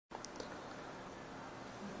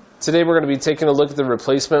Today we're going to be taking a look at the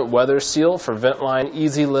replacement weather seal for Ventline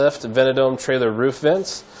Easy Lift Ventadome trailer roof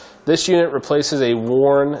vents. This unit replaces a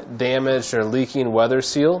worn, damaged, or leaking weather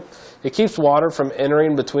seal. It keeps water from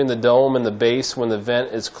entering between the dome and the base when the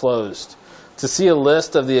vent is closed. To see a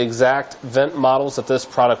list of the exact vent models that this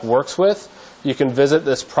product works with, you can visit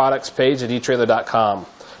this products page at etrailer.com.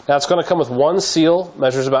 Now it's going to come with one seal,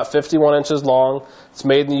 measures about 51 inches long. It's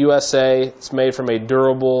made in the USA. It's made from a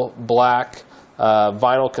durable black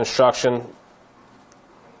vinyl construction.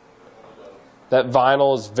 That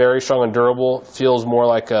vinyl is very strong and durable. Feels more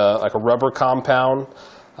like a rubber compound.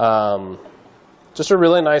 Just a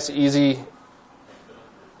really nice, easy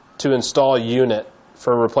to install unit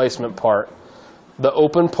for a replacement part. The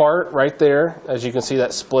open part right there, as you can see,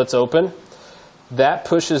 that splits open. That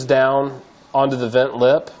pushes down onto the vent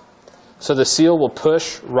lip, so the seal will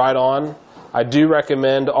push right on. I do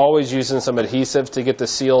recommend always using some adhesive to get the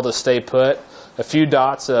seal to stay put. A few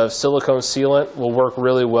dots of silicone sealant will work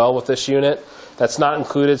really well with this unit. That's not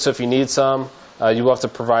included, so if you need some, you will have to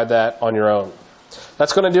provide that on your own.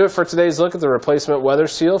 That's going to do it for today's look at the replacement weather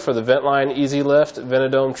seal for the Ventline Easy Lift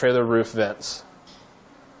Ventadome trailer roof vents.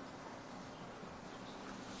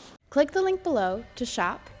 Click the link below to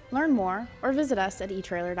shop, learn more, or visit us at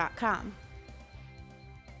etrailer.com.